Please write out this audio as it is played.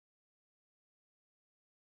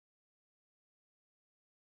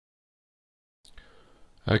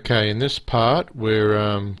Okay, in this part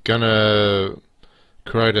we're gonna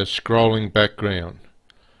create a scrolling background.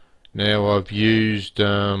 Now I've used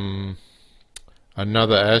another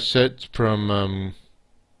asset from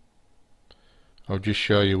I'll just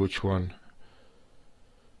show you which one,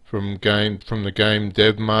 from the game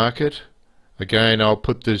dev market. Again, I'll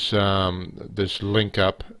put this this link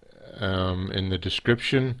up in the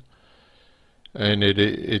description, and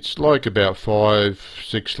it's like about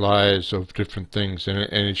 5-6 layers of different things, and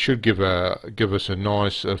it should give us a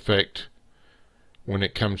nice effect when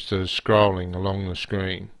it comes to scrolling along the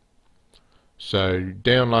screen. So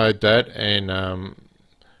download that, and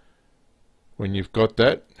when you've got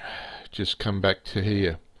that, just come back to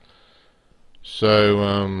here.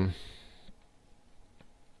 So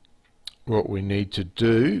what we need to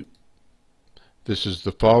do, this is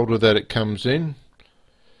the folder that it comes in.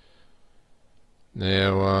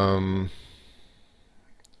 Now I'm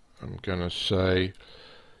gonna say,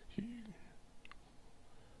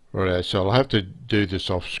 right, so I'll have to do this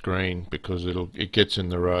off screen because it gets in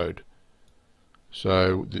the road.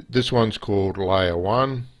 So this one's called layer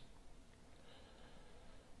 1.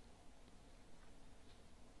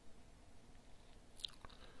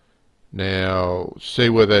 Now see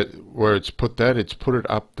where it's put that? It's put it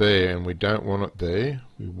up there, and we don't want it there.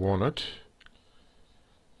 We want it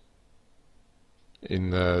in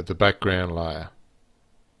the background layer.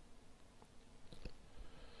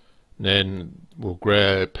 Then we'll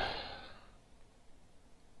grab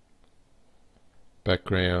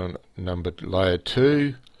background numbered layer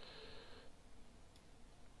 2,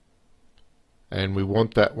 and we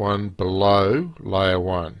want that one below layer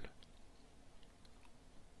 1.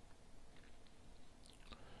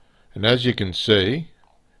 And as you can see,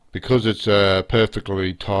 because it's a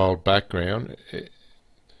perfectly tiled background,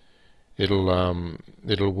 it'll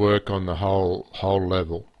work on the whole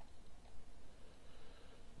level.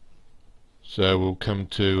 So we'll come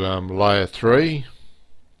to layer 3,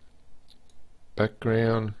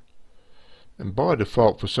 background, and by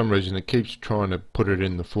default for some reason it keeps trying to put it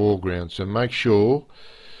in the foreground, so make sure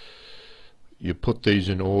you put these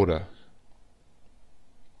in order.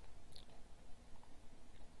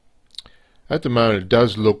 At the moment it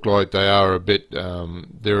does look like they are a bit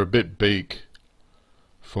they're a bit big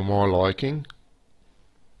for my liking.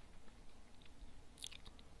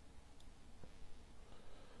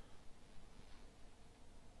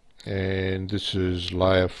 And this is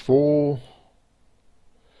layer 4.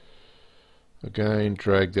 Again,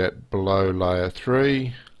 drag that below layer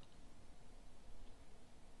 3.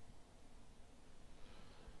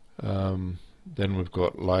 Then we've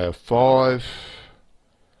got layer 5.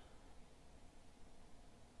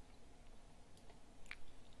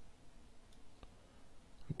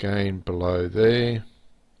 Again, below there.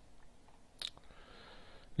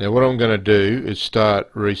 Now what I'm going to do is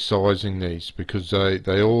start resizing these because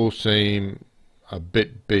they all seem a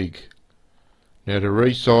bit big. Now to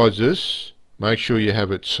resize this, make sure you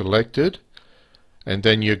have it selected, and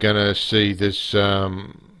then you're going to see this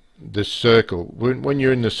this circle. When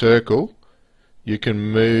you're in the circle, you can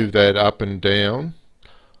move that up and down.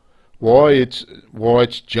 Why it's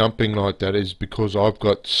jumping like that is because I've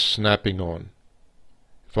got snapping on.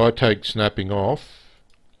 If I take snapping off,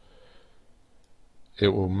 it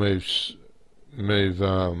will move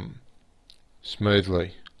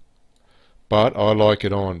smoothly. But I like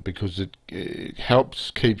it on because it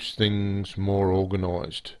helps keeps things more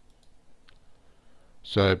organized.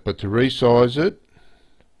 So, but to resize it,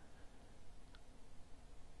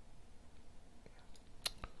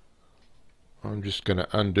 I'm just going to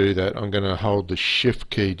undo that. I'm going to hold the shift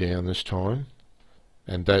key down this time,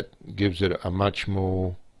 and that gives it a much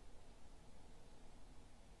more.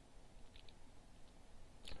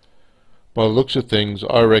 By the looks of things,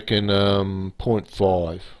 I reckon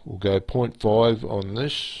 0.5. We'll go 0.5 on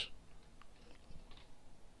this.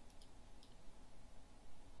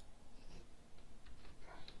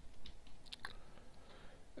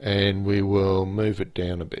 And we will move it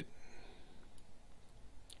down a bit.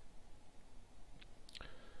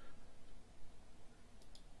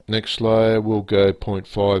 Next layer, we'll go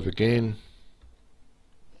 0.5 again.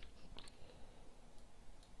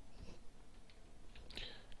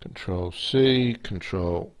 Control C,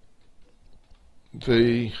 Control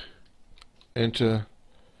V, enter.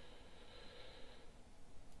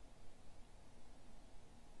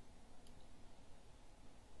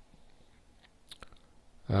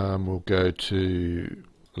 We'll go to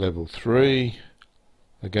level 3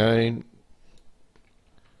 again.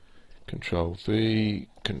 Control V,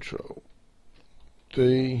 Control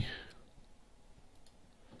V.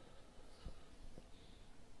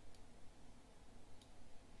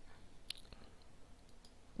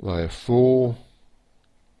 layer 4,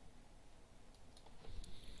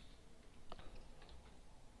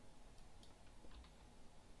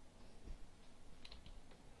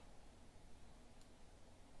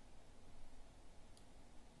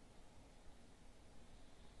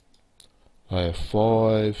 layer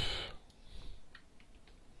 5,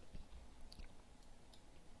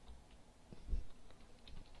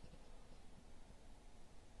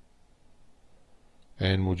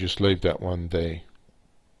 and we'll just leave that one there.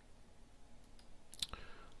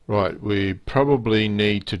 Right, we probably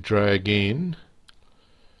need to drag in,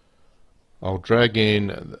 I'll drag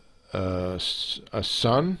in a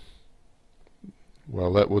sun.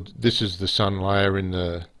 Well, this is the sun layer in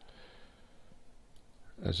the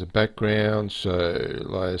as a background, so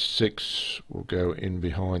layer 6 will go in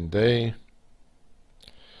behind there.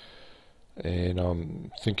 And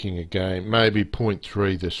I'm thinking again, maybe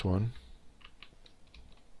 0.3 this one.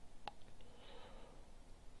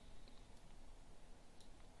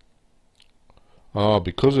 Oh,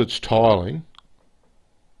 because it's tiling.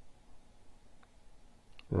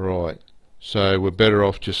 Right, so we're better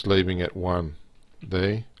off just leaving it 1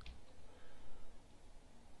 there.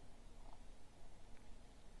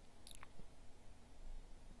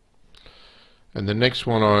 And the next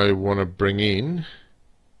one I want to bring in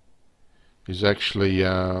is actually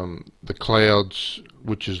the clouds,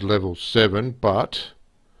 which is level 7, but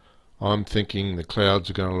I'm thinking the clouds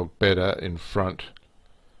are going to look better in front.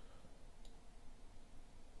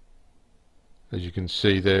 As you can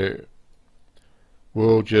see there,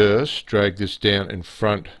 we'll just drag this down in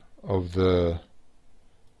front of the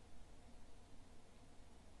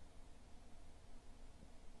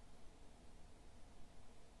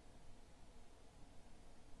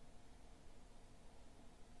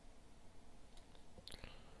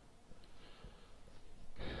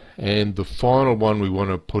and the final one we want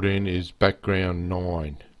to put in is background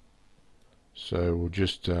 9. So we'll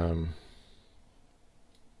just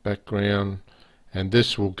background, and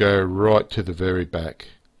this will go right to the very back.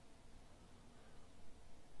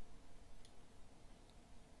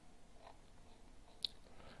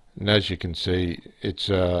 And as you can see, it's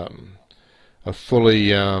a fully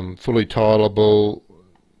tileable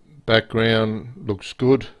background, looks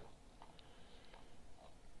good.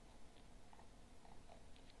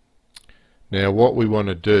 Now what we want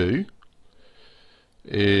to do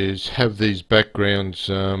is have these backgrounds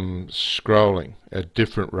scrolling at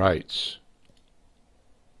different rates.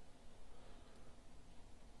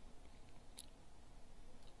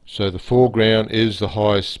 So the foreground is the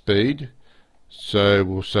highest speed, so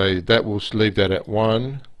we'll say that we'll leave that at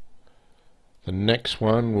 1. The next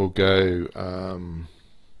one will go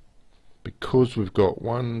because we've got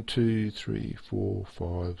 1, 2, 3, 4,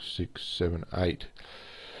 5, 6, 7, 8.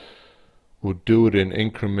 We'll do it in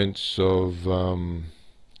increments of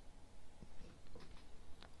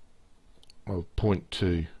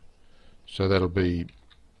 0.2. So that'll be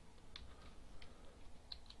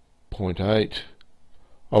 0.8.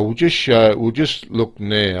 We'll just look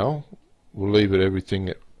now. We'll leave it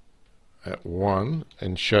everything at 1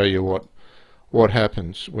 and show you what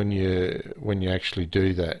happens when you actually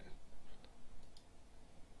do that.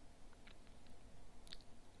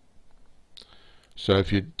 So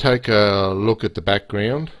if you take a look at the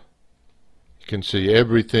background, you can see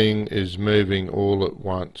everything is moving all at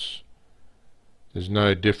once. There's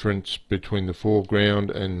no difference between the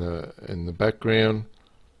foreground and the background.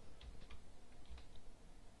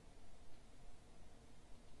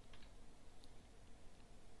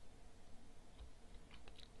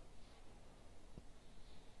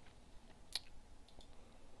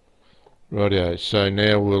 Rightio, so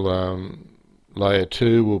now we'll layer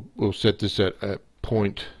 2, we'll set this at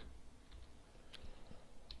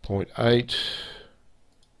 0.8.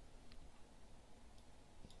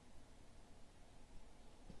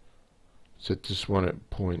 Set this one at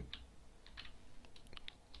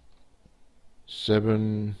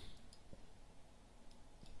 0.7,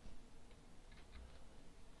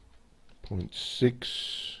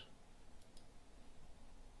 0.6,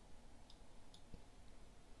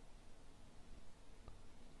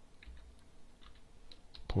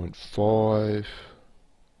 0.5,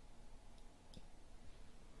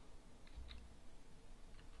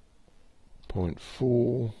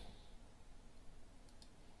 0.4,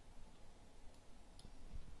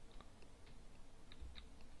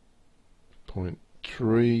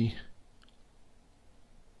 0.3,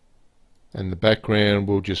 and the background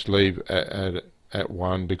we'll just leave at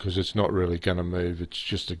 1 because it's not really going to move, it's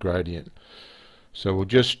just a gradient. So we'll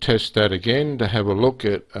just test that again to have a look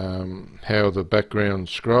at how the background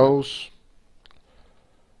scrolls,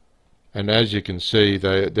 and as you can see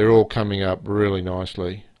they're all coming up really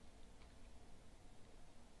nicely.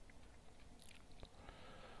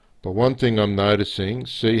 But one thing I'm noticing,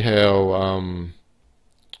 see how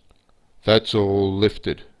that's all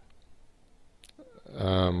lifted.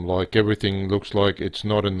 Like everything looks like it's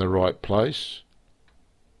not in the right place.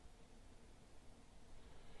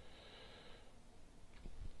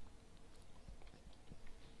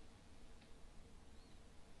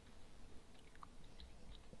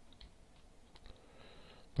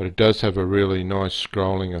 But it does have a really nice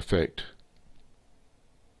scrolling effect.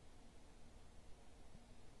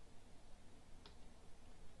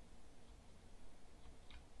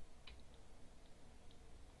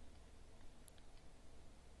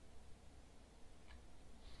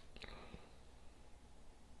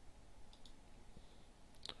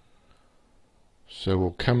 So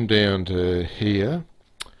we'll come down to here,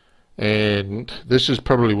 and this is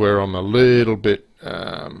probably where I'm a little bit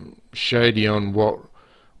shady on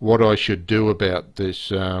what I should do about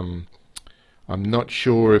this. I'm not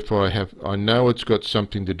sure if I know it's got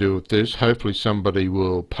something to do with this. Hopefully somebody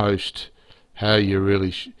will post how you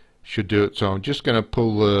really should do it. So I'm just going to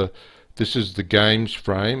pull this is the games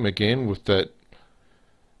frame again with that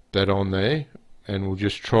on there, and we'll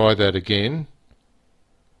just try that again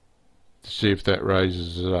to see if that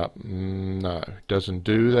raises it up. No, it doesn't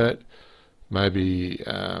do that. Maybe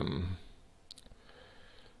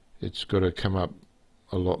it's got to come up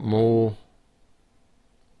a lot more.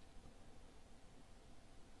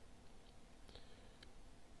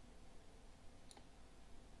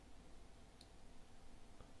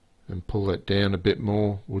 And pull that down a bit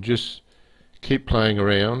more. We'll just keep playing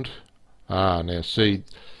around. Now see,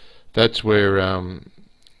 that's where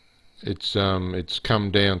it's come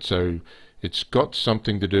down, so it's got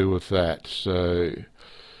something to do with that. So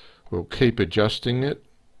we'll keep adjusting it.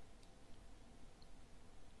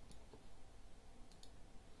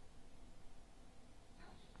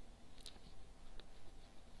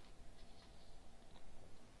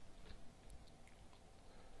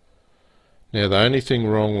 Now the only thing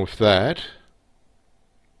wrong with that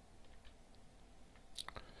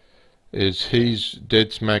is he's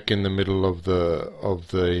dead smack in the middle of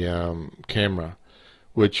the camera,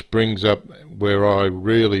 which brings up where I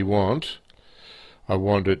really want. I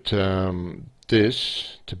want it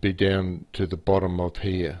this to be down to the bottom of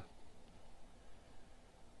here.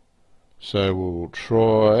 So we'll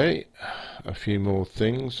try a few more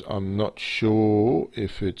things. I'm not sure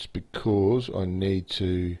if it's because I need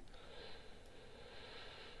to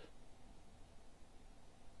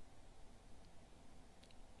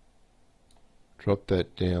drop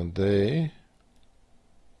that down there.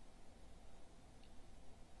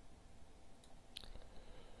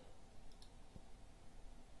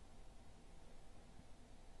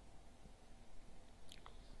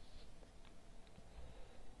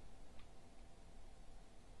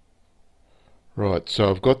 Right, so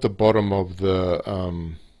I've got the bottom of the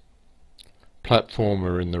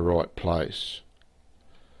platformer in the right place.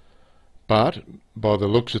 But by the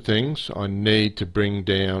looks of things, I need to bring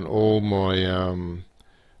down all my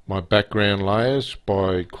my background layers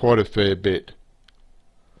by quite a fair bit.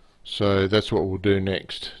 So that's what we'll do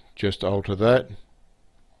next. Just alter that.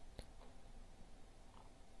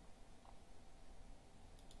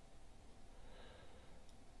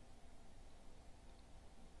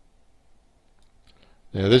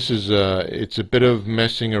 Now this is it's a bit of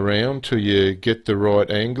messing around till you get the right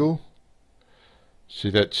angle. See,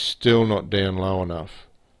 that's still not down low enough.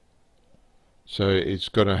 So it's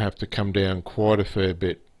going to have to come down quite a fair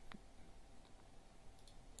bit.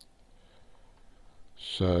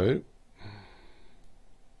 So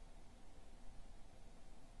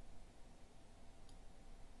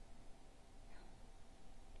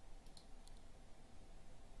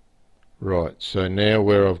right, so now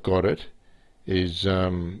where I've got it is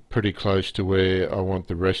pretty close to where I want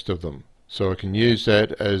the rest of them. So I can use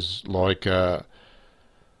that as like a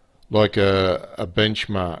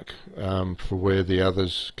benchmark for where the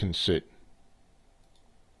others can sit.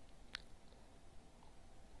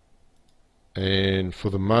 And for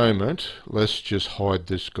the moment, let's just hide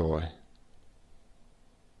this guy.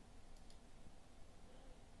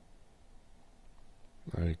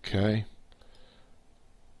 Okay.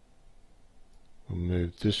 We'll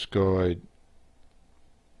move this guy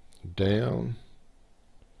down.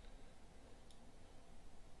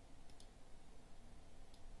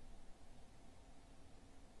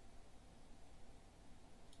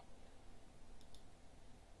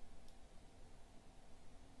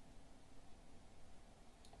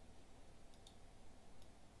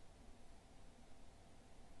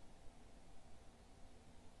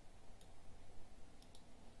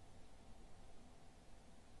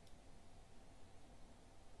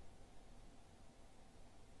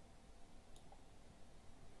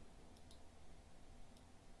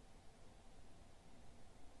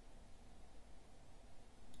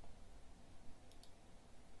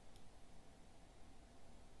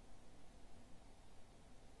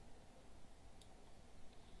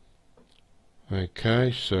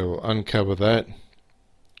 Okay, so we'll uncover that.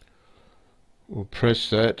 We'll press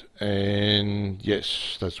that, and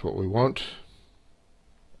yes, that's what we want.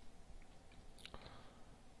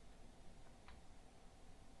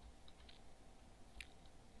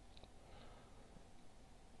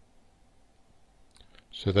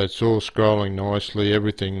 So that's all scrolling nicely,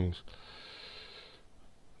 everything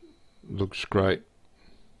looks great.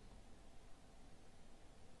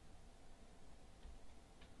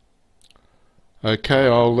 Okay,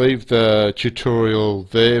 I'll leave the tutorial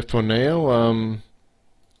there for now.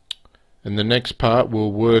 In the next part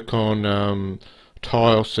we'll work on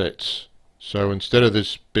tile sets. So instead of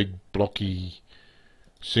this big blocky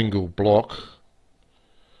single block,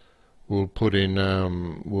 we'll put in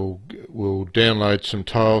we'll download some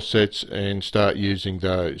tile sets and start using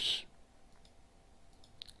those.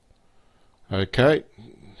 Okay,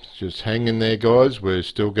 just hang in there guys, we're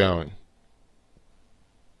still going.